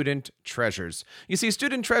Student Treasures. You see,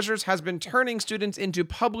 Student Treasures has been turning students into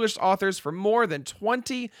published authors for more than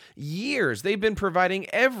 20 years. They've been providing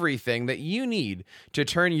everything that you need to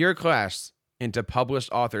turn your class into published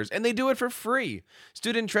authors, and they do it for free.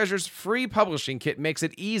 Student Treasures' free publishing kit makes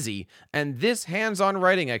it easy, and this hands-on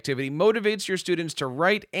writing activity motivates your students to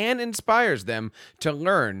write and inspires them to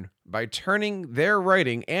learn by turning their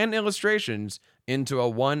writing and illustrations into a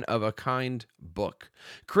one-of-a-kind book.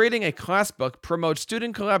 Creating a class book promotes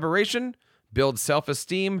student collaboration, builds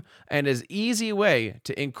self-esteem, and is an easy way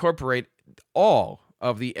to incorporate all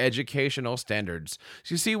of the educational standards.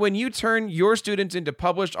 So you see, when you turn your students into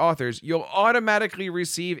published authors, you'll automatically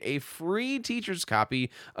receive a free teacher's copy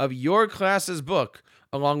of your class's book,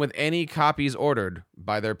 along with any copies ordered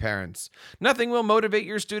by their parents. Nothing will motivate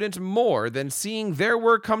your students more than seeing their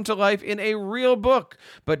work come to life in a real book.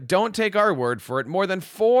 But don't take our word for it. More than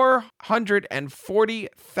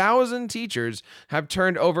 440,000 teachers have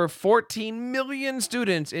turned over 14 million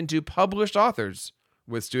students into published authors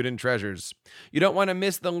with Student Treasures. You don't want to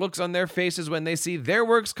miss the looks on their faces when they see their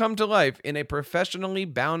works come to life in a professionally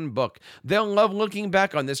bound book. They'll love looking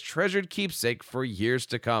back on this treasured keepsake for years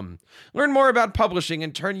to come. Learn more about publishing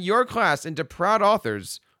and turn your class into proud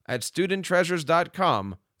authors at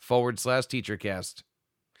studenttreasures.com/teachercast.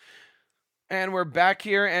 And we're back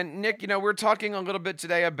here. And Nick, we're talking a little bit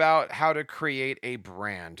today about how to create a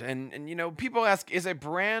brand. And people ask, is a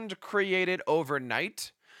brand created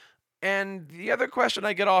overnight? And the other question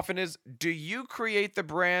I get often is, do you create the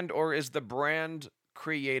brand or is the brand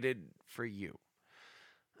created for you?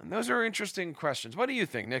 And those are interesting questions. What do you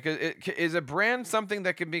think, Nick? Is a brand something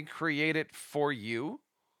that can be created for you?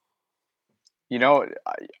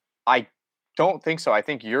 I don't think so. I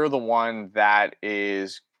think you're the one that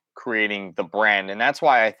is creating the brand. And that's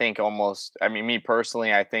why I think me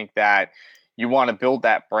personally, I think that you want to build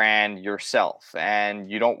that brand yourself and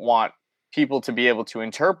you don't want people to be able to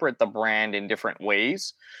interpret the brand in different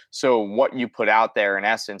ways. So what you put out there in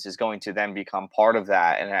essence is going to then become part of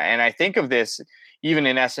that. And I think of this even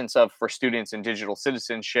in essence of for students in digital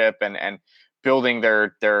citizenship and building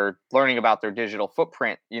their learning about their digital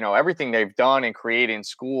footprint, everything they've done and created in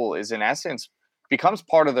school is in essence becomes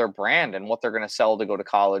part of their brand and what they're going to sell to go to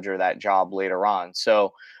college or that job later on.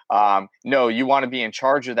 So no, you want to be in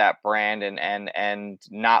charge of that brand and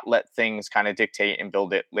not let things kind of dictate and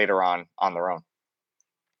build it later on their own.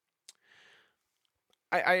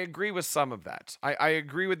 I agree with some of that. I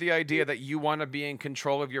agree with the idea that you want to be in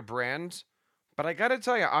control of your brand. But I got to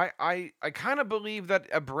tell you, I kind of believe that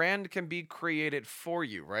a brand can be created for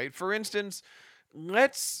you, right? For instance,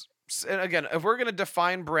 and again, if we're going to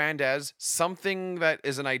define brand as something that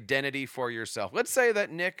is an identity for yourself, let's say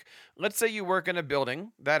that, Nick, you work in a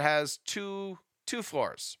building that has two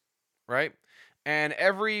floors, right? And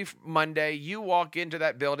every Monday you walk into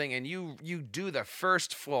that building and you do the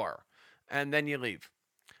first floor and then you leave.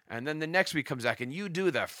 And then the next week comes back and you do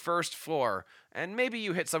the first floor and maybe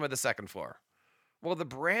you hit some of the second floor. Well, the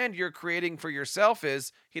brand you're creating for yourself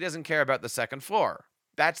is he doesn't care about the second floor.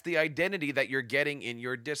 That's the identity that you're getting in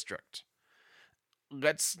your district.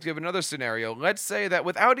 Let's give another scenario. Let's say that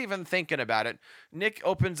without even thinking about it, Nick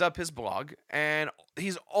opens up his blog and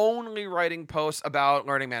he's only writing posts about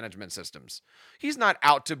learning management systems. He's not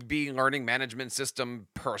out to be a learning management system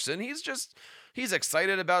person. He's just he's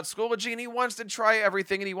excited about Schoology and he wants to try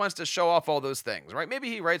everything and he wants to show off all those things, right? Maybe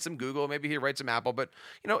he writes some Google, maybe he writes some Apple, but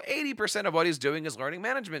 80% of what he's doing is learning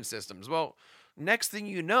management systems. Well, next thing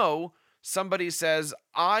you know, somebody says,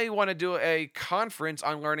 I want to do a conference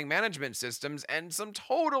on learning management systems, and some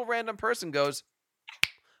total random person goes,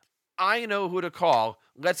 I know who to call.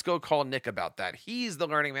 Let's go call Nick about that. He's the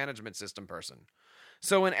learning management system person.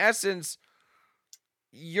 So in essence,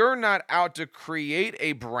 you're not out to create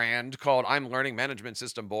a brand called I'm Learning Management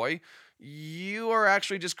System Boy. You are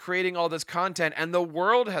actually just creating all this content, and the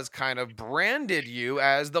world has kind of branded you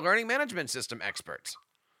as the learning management system experts.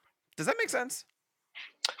 Does that make sense?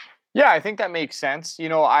 Yeah, I think that makes sense.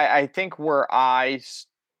 I think where I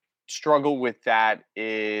struggle with that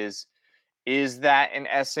is that in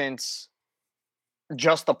essence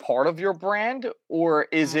just a part of your brand, or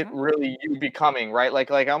is it really you becoming, right? Like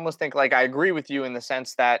I almost think, like, I agree with you in the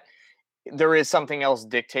sense that there is something else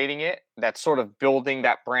dictating it that's sort of building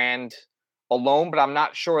that brand alone, but I'm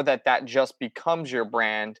not sure that just becomes your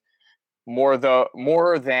brand more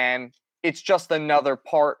than it's just another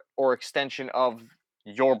part or extension of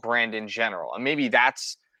your brand in general. And maybe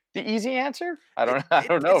that's the easy answer. I don't know,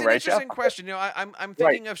 it's an right, interesting Jeff? question. I'm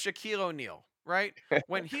thinking of Shaquille O'Neal, right?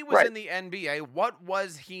 When he was Right. in the NBA, what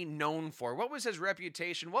was he known for? What was his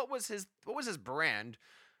reputation? What was his brand?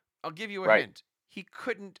 I'll give you a Right. hint. He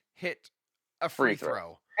couldn't hit a Free free throw.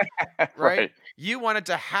 throw. Right? Right. You wanted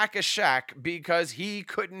to hack a Shaq because he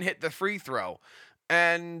couldn't hit the free throw.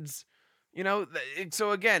 And,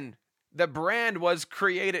 so again, the brand was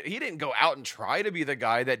created. He didn't go out and try to be the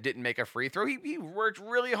guy that didn't make a free throw. He worked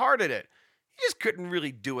really hard at it. He just couldn't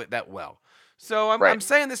really do it that well. So I'm Right.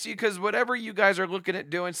 saying this to you because whatever you guys are looking at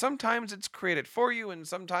doing, sometimes it's created for you and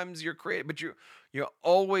sometimes you're created, but you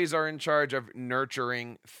always are in charge of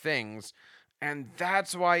nurturing things. And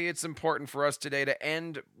that's why it's important for us today to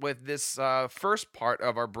end with this first part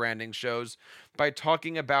of our branding shows by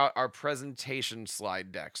talking about our presentation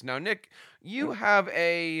slide decks. Now, Nick, you have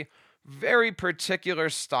a very particular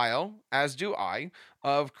style, as do I,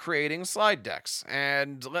 of creating slide decks.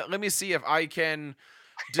 And let me see if I can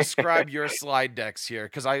describe your slide decks here,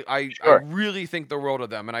 because I Sure. really think the world of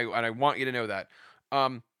them, and I want you to know that.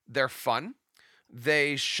 They're fun.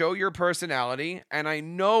 They show your personality, and I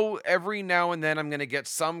know every now and then I'm going to get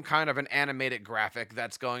some kind of an animated graphic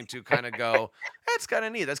that's going to kind of go, that's kind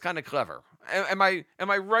of neat, that's kind of clever. Am I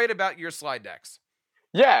right about your slide decks?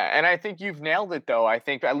 Yeah, and I think you've nailed it, though. I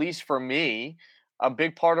think, at least for me, a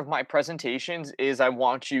big part of my presentations is I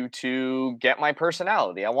want you to get my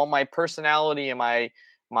personality. I want my personality and my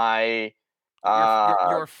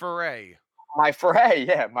Your foray. my foray,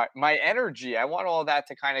 yeah, my energy. I want all that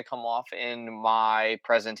to kind of come off in my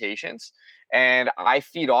presentations, and I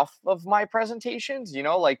feed off of my presentations.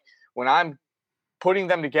 Like when I'm putting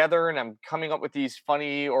them together and I'm coming up with these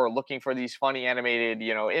funny, or looking for these funny animated,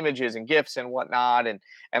 images and GIFs and whatnot. And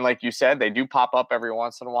like you said, they do pop up every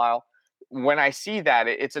once in a while. When I see that,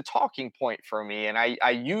 it's a talking point for me. And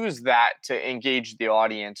I use that to engage the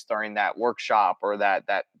audience during that workshop or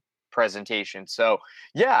that presentation. So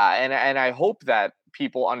yeah, and I hope that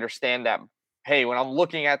people understand that, hey, when I'm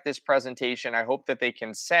looking at this presentation, I hope that they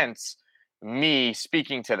can sense me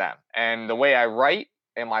speaking to them. And the way I write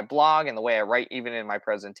in my blog and the way I write even in my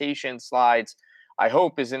presentation slides, I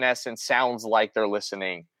hope is in essence sounds like they're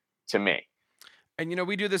listening to me. And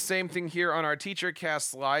we do the same thing here on our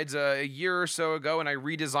TeacherCast slides. A year or so ago, and I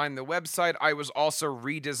redesigned the website, I was also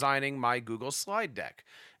redesigning my Google slide deck.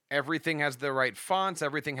 Everything has the right fonts,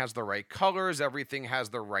 everything has the right colors, everything has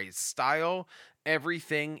the right style.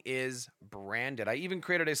 Everything is branded. I even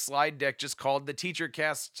created a slide deck just called the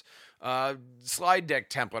TeacherCast slide deck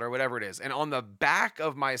template or whatever it is. And on the back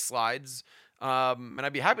of my slides, and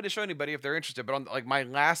I'd be happy to show anybody if they're interested, but on my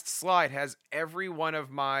last slide has every one of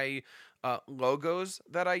my logos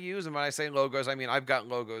that I use. And when I say logos, I mean I've got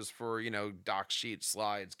logos for doc sheet,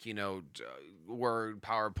 slides, Keynote, Word,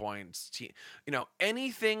 PowerPoints,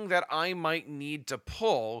 anything that I might need to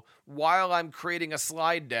pull while I'm creating a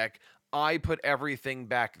slide deck. I put everything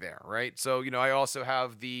back there, right? So I also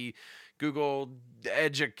have the Google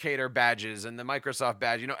Educator badges and the Microsoft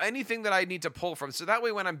badge, anything that I need to pull from. So that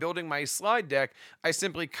way when I'm building my slide deck, I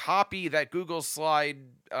simply copy that Google slide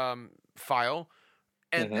file.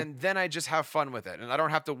 And then I just have fun with it. And I don't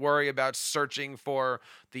have to worry about searching for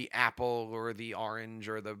the apple or the orange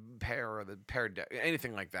or the pear or the pear,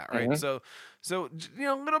 anything like that, right? So a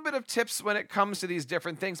little bit of tips when it comes to these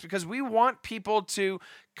different things, because we want people to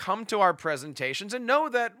come to our presentations and know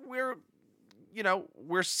that we're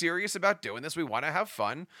we're serious about doing this. We want to have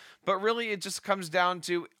fun, but really it just comes down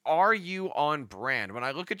to, are you on brand? When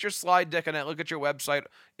I look at your slide deck and I look at your website,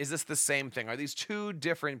 is this the same thing? Are these two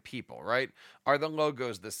different people, right? Are the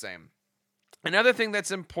logos the same? Another thing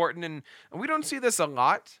that's important, and we don't see this a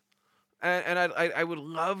lot, and I would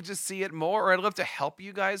love to see it more, or I'd love to help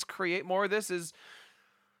you guys create more of this, is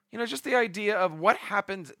just the idea of what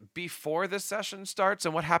happens before the session starts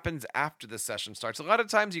and what happens after the session starts. A lot of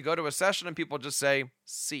times you go to a session and people just say,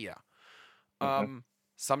 see ya.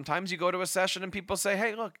 Sometimes you go to a session and people say,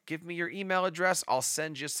 hey, look, give me your email address. I'll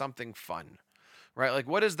send you something fun, right? Like,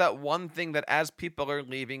 what is that one thing that as people are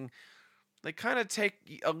leaving, they kind of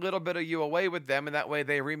take a little bit of you away with them, and that way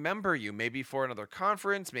they remember you, maybe for another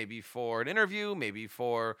conference, maybe for an interview, maybe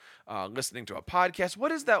for listening to a podcast.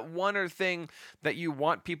 What is that one or thing that you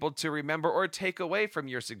want people to remember or take away from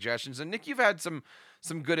your suggestions? And Nick, you've had some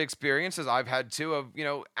good experiences. I've had too of,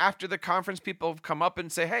 after the conference, people have come up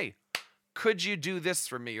and say, hey, could you do this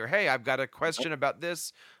for me? Or, hey, I've got a question about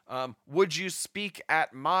this. Would you speak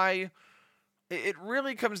at my... It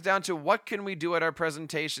really comes down to, what can we do at our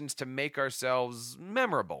presentations to make ourselves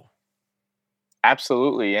memorable?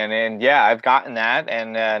 Absolutely. And yeah, I've gotten that.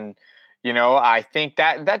 And I think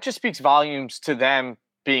that just speaks volumes to them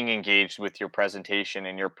being engaged with your presentation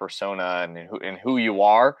and your persona and who you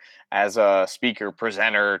are as a speaker,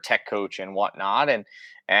 presenter, tech coach, and whatnot. And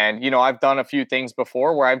I've done a few things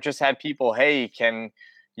before where I've just had people, hey, can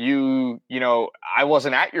I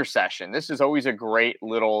wasn't at your session. This is always a great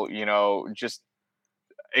little, just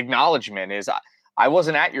acknowledgement, is I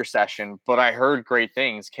wasn't at your session, but I heard great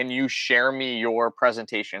things. Can you share me your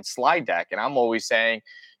presentation slide deck? And I'm always saying,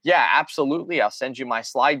 yeah, absolutely. I'll send you my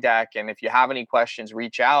slide deck. And if you have any questions,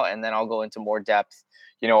 reach out, and then I'll go into more depth,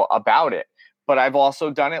 about it. But I've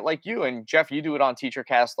also done it like you, and Jeff, you do it on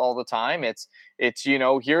TeacherCast all the time. It's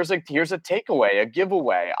here's a takeaway, a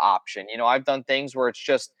giveaway option. I've done things where it's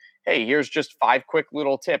just, hey, here's just 5 quick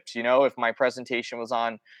little tips. If my presentation was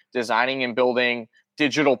on designing and building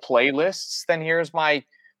digital playlists, then here's my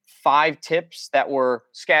 5 tips that were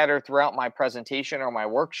scattered throughout my presentation or my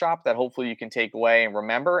workshop that hopefully you can take away and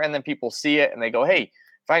remember. And then people see it and they go, hey,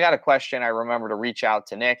 if I got a question, I remember to reach out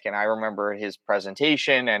to Nick, and I remember his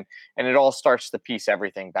presentation, and it all starts to piece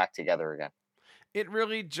everything back together again. It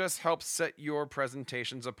really just helps set your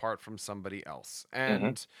presentations apart from somebody else.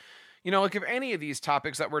 And like, if any of these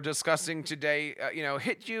topics that we're discussing today,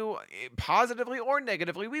 hit you positively or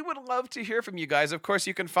negatively, we would love to hear from you guys. Of course,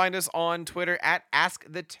 you can find us on Twitter at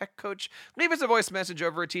AskTheTechCoach. Leave us a voice message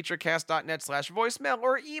over at teachercast.net/voicemail,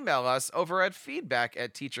 or email us over at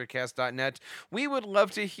feedback@teachercast.net. We would love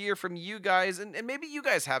to hear from you guys, and maybe you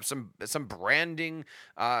guys have some branding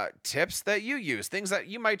tips that you use, things that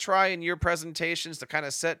you might try in your presentations to kind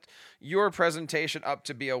of set your presentation up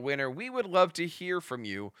to be a winner. We would love to hear from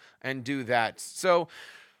you and do that. So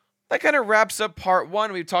that kind of wraps up part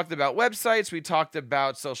 1. We've talked about websites, we talked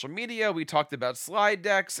about social media, we talked about slide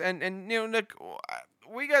decks, and Nick,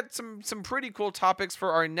 we got some pretty cool topics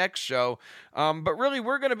for our next show. But really,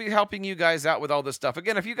 we're going to be helping you guys out with all this stuff.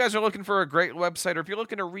 Again, if you guys are looking for a great website, or if you're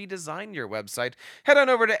looking to redesign your website, head on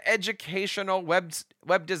over to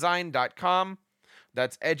educationalwebdesign.com.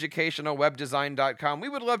 That's educationalwebdesign.com. We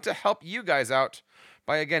would love to help you guys out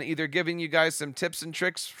by, again, either giving you guys some tips and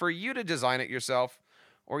tricks for you to design it yourself,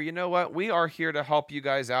 or you know what, we are here to help you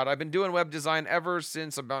guys out. I've been doing web design ever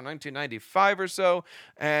since about 1995 or so,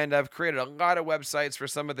 and I've created a lot of websites for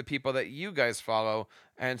some of the people that you guys follow,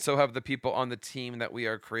 and so have the people on the team that we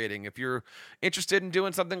are creating. If you're interested in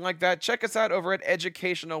doing something like that, check us out over at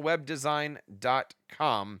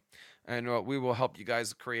educationalwebdesign.com. And we will help you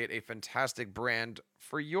guys create a fantastic brand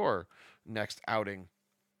for your next outing.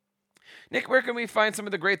 Nick, where can we find some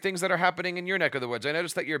of the great things that are happening in your neck of the woods? I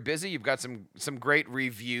noticed that you're busy. You've got some great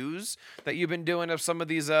reviews that you've been doing of some of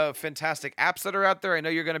these fantastic apps that are out there. I know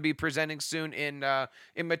you're going to be presenting soon in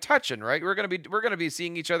Metuchen, right? We're going to be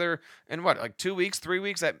seeing each other in what, like 2 weeks, 3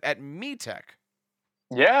 weeks at MeTech.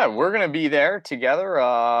 Yeah, we're going to be there together.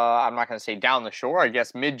 I'm not going to say down the shore, I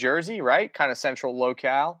guess mid-Jersey, right? Kind of central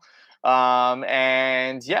locale.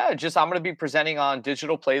 And yeah, I'm going to be presenting on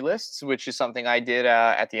digital playlists, which is something I did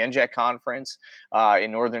at the NJET conference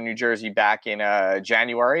in Northern New Jersey back in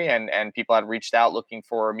January, and people had reached out looking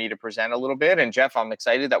for me to present a little bit. And Jeff, I'm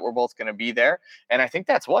excited that we're both going to be there. And I think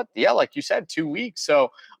that's like you said, 2 weeks.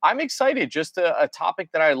 So I'm excited. Just a topic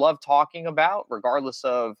that I love talking about, regardless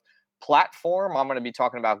of platform. I'm going to be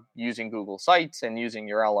talking about using Google Sites and using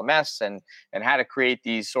your LMS and how to create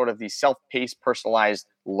these self-paced, personalized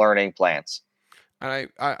learning plans. And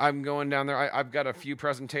I'm going down there. I've got a few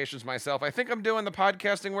presentations myself. I think I'm doing the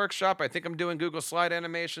podcasting workshop. I think I'm doing Google slide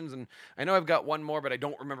animations, and I know I've got one more, but I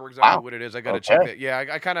don't remember exactly Wow. what it is. I got to Okay. check it. Yeah,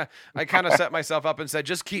 I kind of set myself up and said,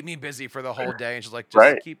 just keep me busy for the whole day. And she's like, just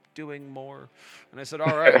Right. keep doing more. And I said,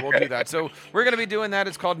 all right, we'll do that. So we're going to be doing that.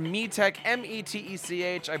 It's called METech,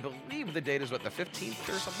 METECH. I believe the date is what, the 15th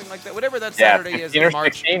or something like that. Whatever that Yeah, Saturday is 15 in or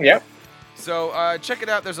March. 16, yep. So check it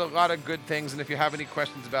out. There's a lot of good things, and if you have any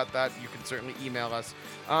questions about that, you can certainly email us.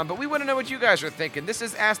 But we want to know what you guys are thinking. This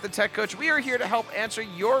is Ask the Tech Coach. We are here to help answer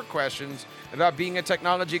your questions about being a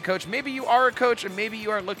technology coach. Maybe you are a coach, and maybe you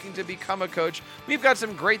are looking to become a coach. We've got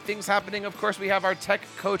some great things happening. Of course, we have our Tech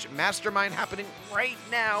Coach Mastermind happening right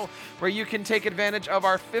now, where you can take advantage of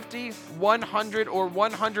our $50, $100, or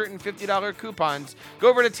 $150 coupons. Go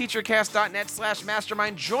over to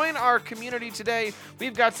teachercast.net/mastermind. Join our community today.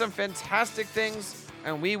 We've got some fantastic things,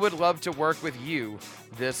 and we would love to work with you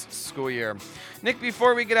this school year. Nick,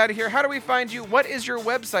 before we get out of here, how do we find you? What is your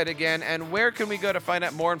website again, and where can we go to find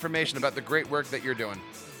out more information about the great work that you're doing?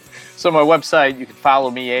 So my website, you can follow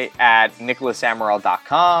me at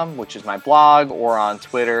nicholasamaral.com, which is my blog, or on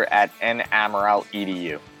Twitter at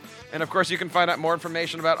namaraledu. And of course, you can find out more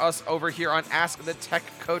information about us over here on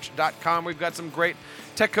AskTheTechCoach.com. We've got some great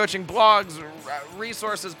tech coaching blogs,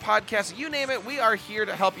 resources, podcasts, you name it. We are here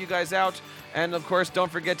to help you guys out. And of course, don't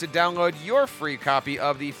forget to download your free copy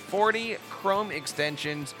of the 40 Chrome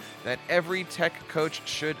extensions that every tech coach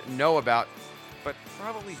should know about, but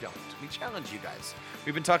probably don't. We challenge you guys.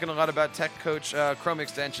 We've been talking a lot about Tech Coach Chrome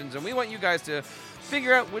extensions, and we want you guys to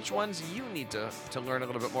figure out which ones you need to learn a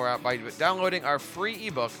little bit more about by downloading our free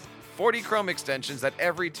ebook, 40 Chrome extensions that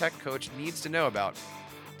every tech coach needs to know about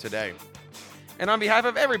today. And on behalf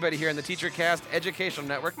of everybody here in the TeacherCast Educational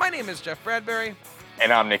Network, my name is Jeff Bradbury.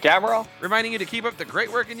 And I'm Nick Amaral. Reminding you to keep up the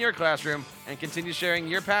great work in your classroom and continue sharing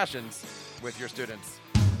your passions with your students.